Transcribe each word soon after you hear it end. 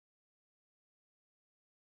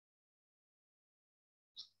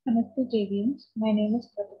Namaste, JVMs. My name is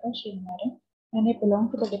KRUTIKA SHENMARE and I belong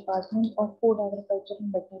to the Department of Food, Agriculture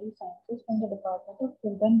and Veterinary Sciences and the Department of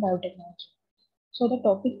Food and Biotechnology. So the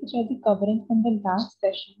topic which I'll be covering from the last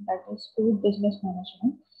session, that is food business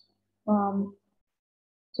management. Um,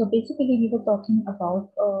 so basically we were talking about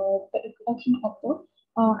the introduction of the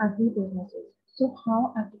agri-businesses. So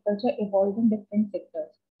how agriculture evolved in different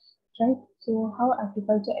sectors, right? So how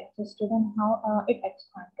agriculture existed and how it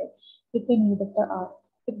expanded with the need of the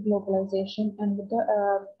with globalization and with the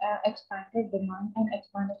expanded demand and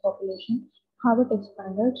expanded population, how it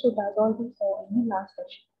expanded. So that's all we saw in the last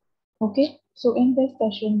session. Okay, so in this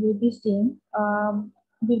session we'll be seeing,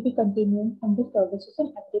 we'll be continuing from the services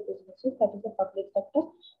and agri businesses, that is the public sector,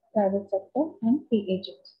 private sector, and free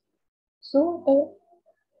agents. So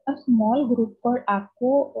a small group called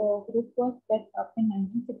ACO group was set up in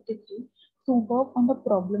 1963 to work on the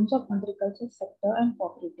problems of agriculture sector and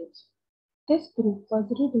cooperatives. This group was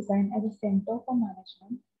redesigned as a center for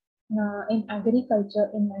management in agriculture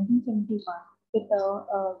in 1971 with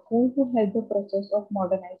a goal to help the process of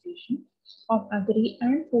modernization of agri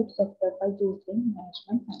and food sector by using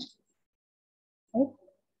management sciences. Right?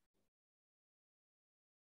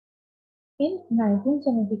 In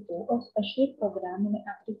 1972, a special program in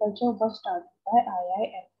agriculture was started by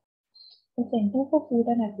IIM. The Center for Food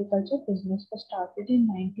and Agriculture Business was started in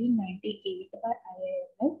 1998 by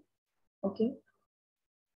IIM. Okay.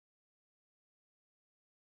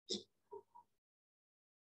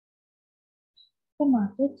 The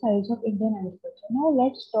market size of Indian agriculture. Now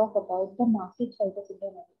let's talk about the market size of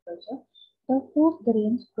Indian agriculture. The food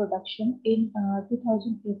grains production in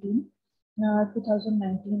 2018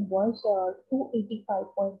 2019 was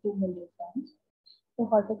 285.2 million tons. The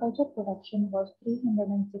horticulture production was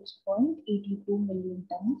 306.82 million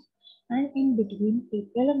tons, and in between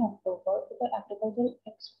April and October, the agricultural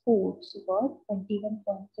exports were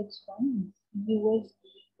 21.61 US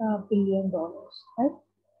billion dollars. Right?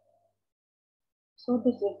 So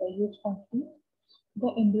this is a huge country.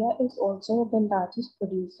 The India is also the largest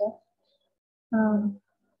producer, um,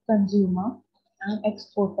 consumer, and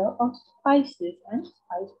exporter of spices and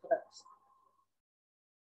spice products.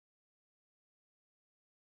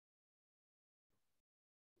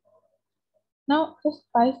 Now, the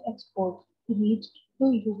spice exports reached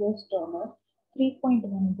to US dollar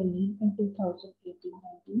 3.1 billion in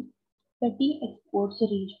 2018-19. The tea exports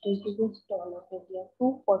reached to US dollar figure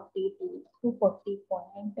 240 to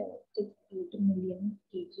 240.68 million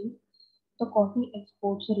kg. The coffee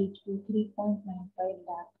exports reached to 3.95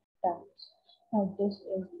 lakh tons. Now, this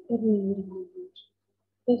is really, really huge.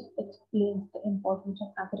 This explains the importance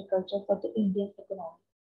of agriculture for the Indian economy.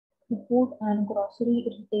 The food and grocery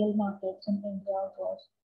retail markets in India was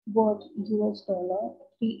worth US dollar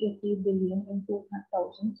 380 billion in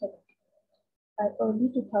 2017. By early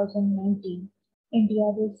 2019,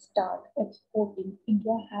 India has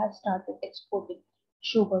started exporting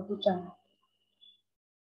sugar to China.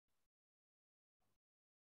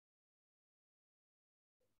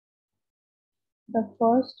 The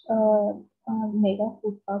first mega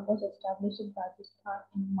food park was established in Pakistan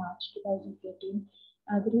in March 2018.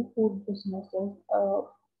 Agri-food businesses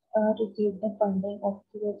received the funding of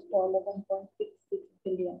US dollar 1.66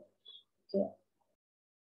 billion. Okay.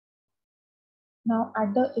 Now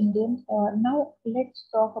let's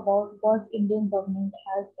talk about what Indian government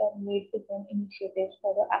has made different initiatives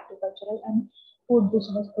for the agricultural and food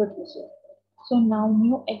business producers. So now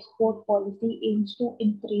new export policy aims to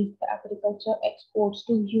increase the agriculture exports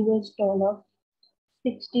to US dollar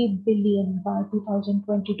 60 billion by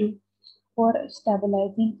 2022 for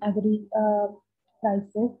stabilizing agri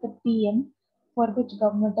prices. The PM, for which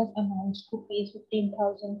government has announced to pay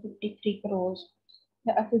 15,053 crores.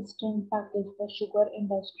 The assistance package, the sugar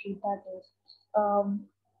industry, that is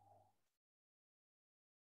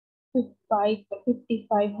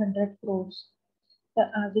 5,500 crores. The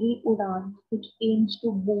Agri Udan, which aims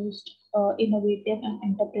to boost innovative and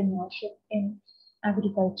entrepreneurship in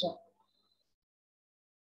agriculture.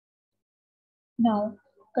 Now,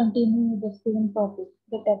 continuing with the same topic,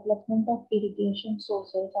 the development of irrigation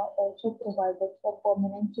sources are also provided for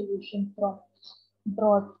permanent solution from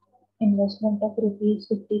broad investment of rupees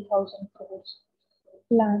 50,000 crores.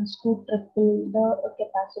 Plans to triple the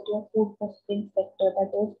capacity of food processing sector,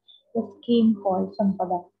 that is the scheme called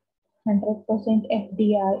Sampada. 100%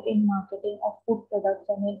 FDI in marketing of food products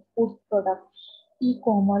and in food product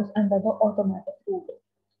e-commerce under the automatic route.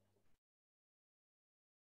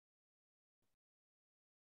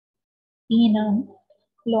 ENAM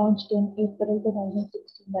launched in April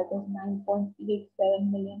 2016, that is 9.87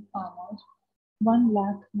 million farmers,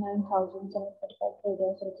 1,09,735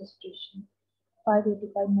 traders registration.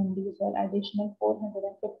 585 mandis, while additional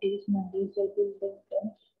 450 mandis will be built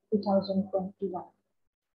in 2021.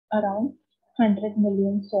 Around 100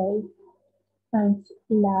 million soil science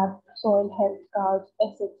lab, soil health cards,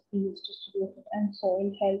 SHPs distributed, and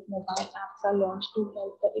soil health mobile apps are launched to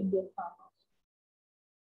help the Indian farmers.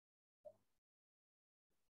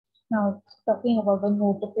 Now, talking about the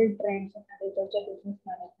notable trends in agriculture business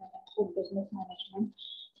management and food business management,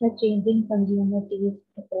 the changing consumer taste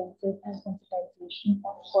preferences and sensitization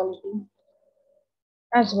of quality,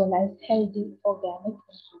 as well as healthy organic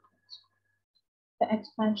improvements. The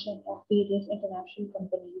expansion of various international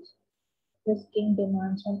companies risking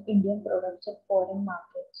demands on Indian products in foreign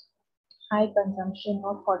markets, high consumption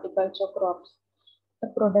of horticulture crops, the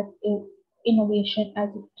product innovation as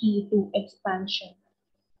a key to expansion,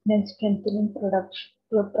 then strengthening production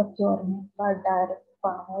procurement by direct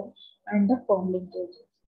farmer and the firm linkages.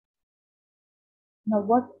 Now,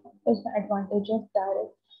 what is the advantage of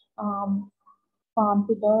direct um, farm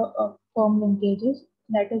to the firm linkages?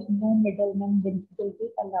 That is, no middleman will be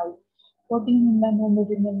allowed. What do you mean by no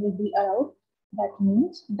middleman will be allowed? That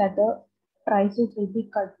means that the prices will be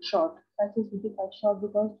cut short. Prices will be cut short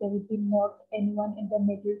because there will be not anyone in the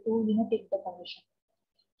middle to take the commission.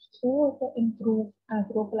 So the improved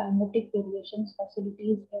agroclimatic variations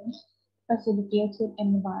facilitates with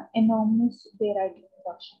enormous variety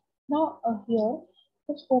production. Now here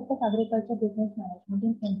the scope of agriculture business management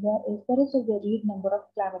in India is there is a varied number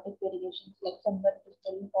of climatic variations, like somewhere it is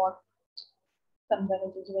very hot, somewhere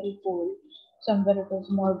it is very cold, somewhere it is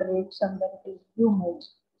moderate, somewhere it is humid.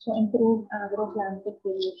 So improved agroclimatic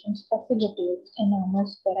variations facilitates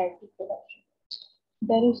enormous variety production.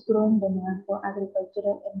 There is growing demand for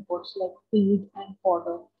agricultural inputs like feed and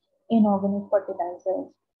fodder, inorganic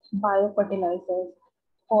fertilizers, biofertilizers,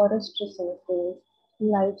 forest resources,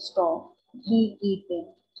 livestock,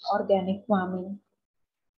 beekeeping, organic farming,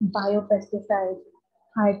 biopesticides,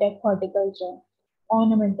 high-tech horticulture,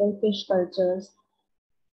 ornamental fish cultures.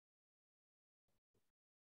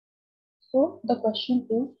 So the question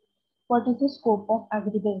is, what is the scope of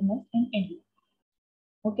agribusiness in India?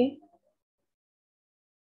 Okay.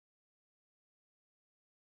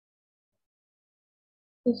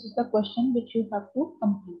 This is the question which you have to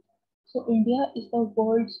complete. So India is the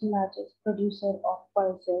world's largest producer of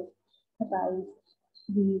pulses, rice,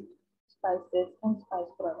 wheat, spices, and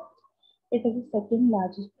spice products. It is the second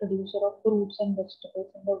largest producer of fruits and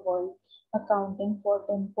vegetables in the world, accounting for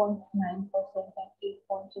 10.9% and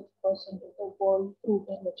 8.6% of the world fruit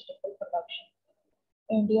and vegetable production.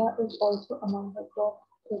 India is also among the top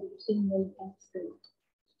producing milk and fruit.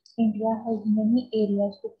 India has many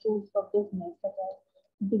areas to choose for business such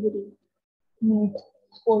as dairy, meat,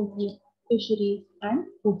 poultry, fisheries, and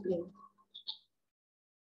food grains.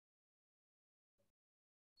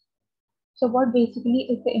 So, what basically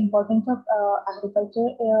is the importance of agriculture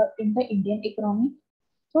in the Indian economy?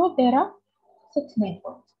 So, there are six main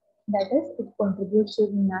points. That is, it contributes to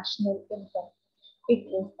national income. It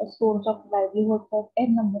is a source of livelihood for a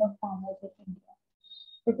number of farmers in India.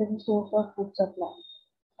 It is a source of food supply.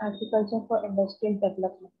 Agriculture for industrial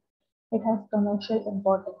development. It has commercial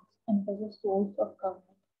importance and is a source of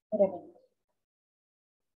government revenue.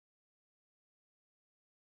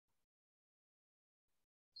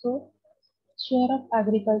 So, share of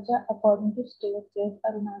agriculture according to states is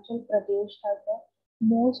Arunachal Pradesh has the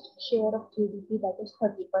most share of GDP, that is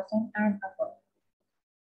 30% and above.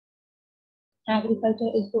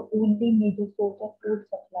 Agriculture is the only major source of food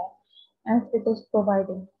supply as it is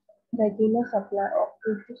providing regular supply of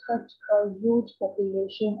food to such a huge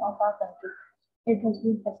population of our country. It has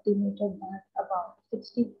been estimated that about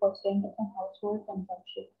 60% of the household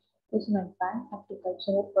consumption is met by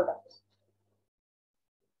agricultural products.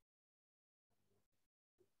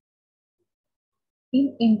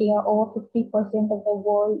 In India, over 50% of the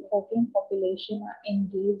world working population are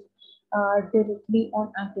engaged directly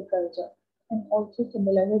on agriculture, and also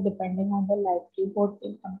similarly depending on the livelihood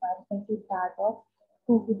in comparison to that of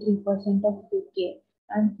 2 to 3% of UK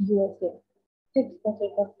and USA,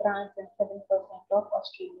 6% of France, and 7% of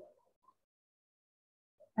Australia.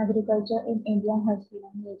 Agriculture in India has been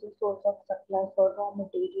a major source of supply for raw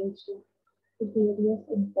materials to various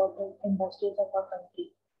important industries of our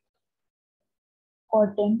country.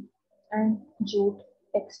 Cotton and jute,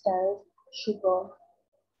 textiles, sugar,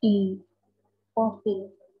 tea, coffee,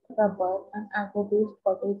 rubber, and agro-based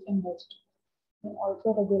cottage industry, and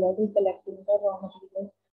also regularly collecting the raw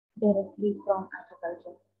materials directly from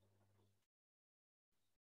agriculture.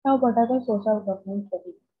 Now, what are the sources of government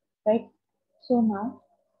revenue? Right? So now,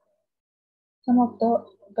 some of the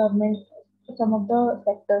government, some of the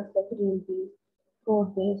sectors like railways,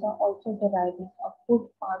 roadways are also deriving a good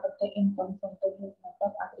part of the income from the movement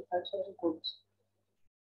of agricultural goods.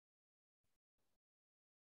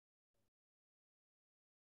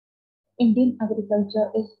 Indian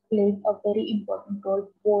agriculture is playing a very important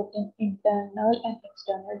role both in internal and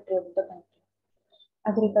external trade of the country.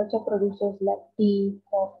 Agriculture produces like tea,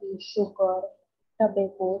 coffee, sugar,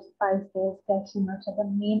 tobacco, spices, cashew nuts are the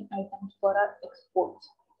main items for our exports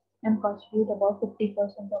and constitute about 50%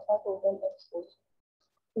 of our total exports.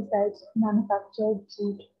 Besides, manufactured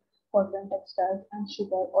jute, cotton, textiles, and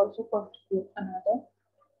sugar also contribute another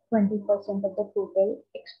 20% of the total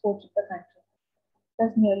exports of the country.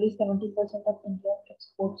 Thus, nearly 70% of India's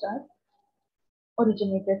exports are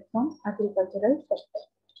originated from agricultural sector.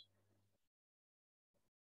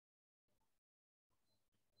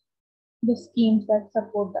 The schemes that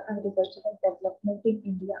support the agricultural development in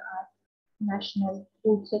India are National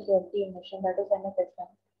Food Security Mission, that is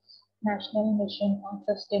NFSM, National Mission on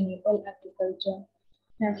Sustainable Agriculture,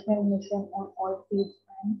 National Mission on Oilseeds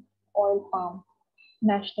and Oil Palm,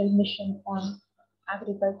 National Mission on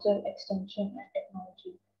Agriculture Extension and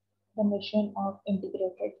Technology, the Mission of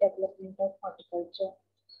Integrated Development of Horticulture,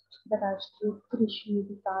 the Rashtriya Krishi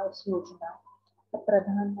Vikas Yojana, the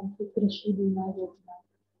Pradhan Mantri Krishi Bima Yojana,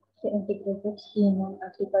 the Integrated Scheme on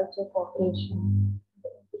Agriculture Cooperation, the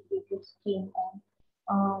Integrated Scheme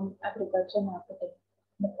on Agriculture Marketing,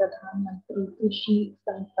 the Pradhan Mantri Krishi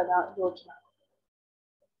Sampada Yojana.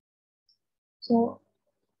 So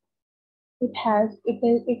it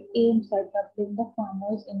aims at doubling the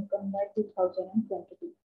farmers' income by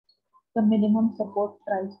 2022. The minimum support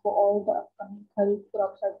price for all the upcoming kharif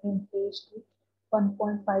crops has been raised to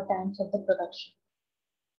 1.5 times of the production.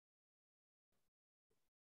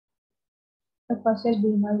 The Fasal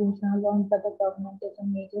Bima Yojana launched by the government is a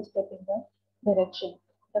major step in the direction.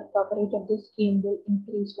 The coverage of this scheme will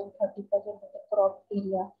increase from 30% of the crop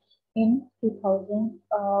area in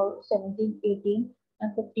 2017-18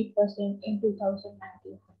 and 50% in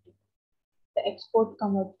 2019-20. The export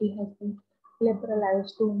commodity has been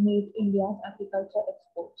liberalized to meet India's agriculture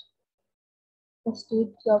exports. The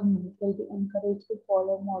state government will be encouraged to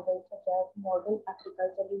follow models such as Model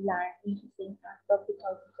Agricultural Land Leasing Act of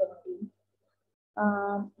 2017,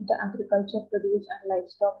 the Agriculture Produce and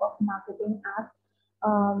Livestock of Marketing Act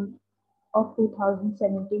of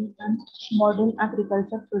 2017, and Model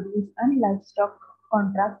Agriculture Produce and Livestock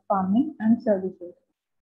Contract Farming and Services,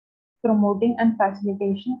 Promoting and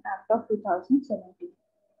Facilitation Act of 2017.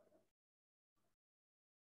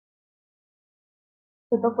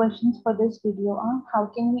 So the questions for this video are: how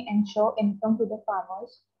can we ensure income to the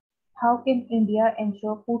farmers? How can India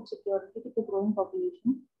ensure food security to the growing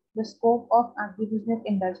population? The scope of agribusiness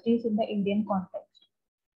industries in the Indian context.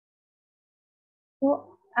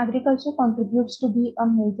 So agriculture contributes to be a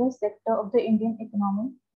major sector of the Indian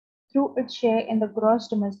economy through its share in the gross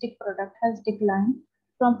domestic product has declined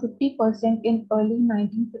from 50% in early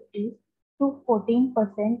 1950s to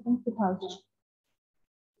 14% in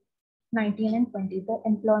 2019 and 20. The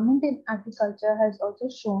employment in agriculture has also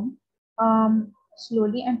shown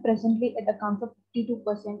slowly, and presently it accounts for 52%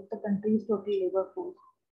 of the country's total labor force.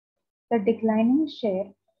 The declining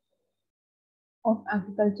share of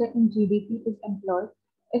agriculture in GDP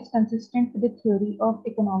is consistent with the theory of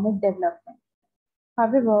economic development.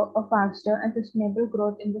 However, a faster and sustainable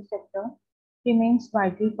growth in the sector remains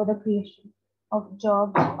vital for the creation of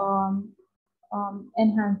jobs,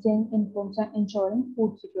 enhancing incomes, and ensuring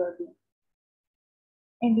food security.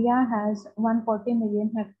 India has 140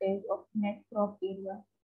 million hectares of net crop area,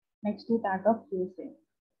 next to that of USA.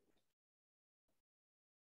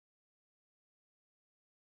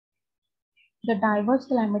 The diverse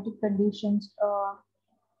climatic conditions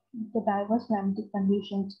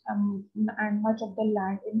and much of the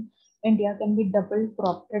land in India can be double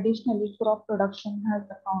crop. Traditionally, crop production has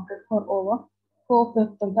accounted for over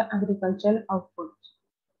 4/5 of the agricultural output.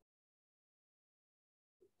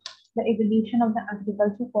 The evolution of the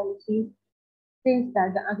agriculture policies says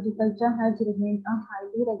that the agriculture has remained a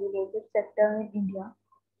highly regulated sector in India,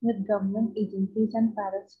 with government agencies and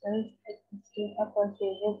parastatals exercising a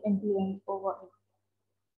pervasive influence over it.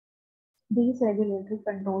 These regulatory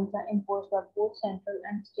controls are imposed by both central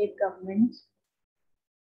and state governments.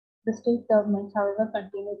 The state governments, however,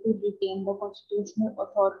 continue to retain the constitutional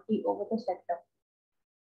authority over the sector.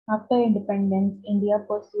 After independence, India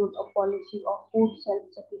pursued a policy of food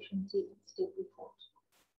self-sufficiency in staple foods,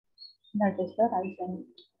 that is the rice and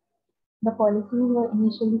wheat. The policies were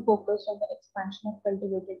initially focused on the expansion of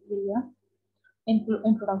cultivated area,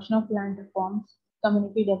 introduction of land reforms,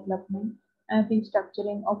 community development, and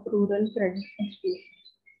restructuring of rural credit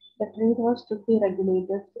institutions. The trade was strictly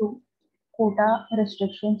regulated through quota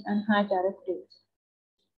restrictions, and high tariff rates.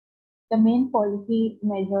 The main policy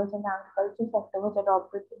measures in the agriculture sector was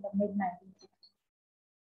adopted in the mid-1960s.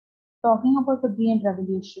 Talking about the Green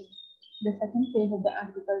Revolution, the second phase of the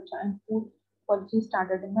agriculture and food policy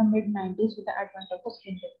started in the mid-90s with the advent of the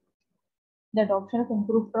Green Revolution. The adoption of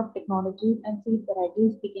improved crop technologies and seed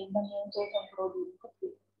varieties became the main source of growth during the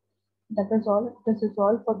period. That is all. This is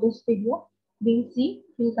all for this video.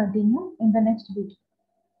 We'll continue in the next video.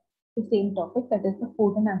 The same topic, that is the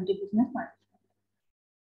food and agribusiness management.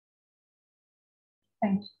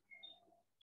 Thank you.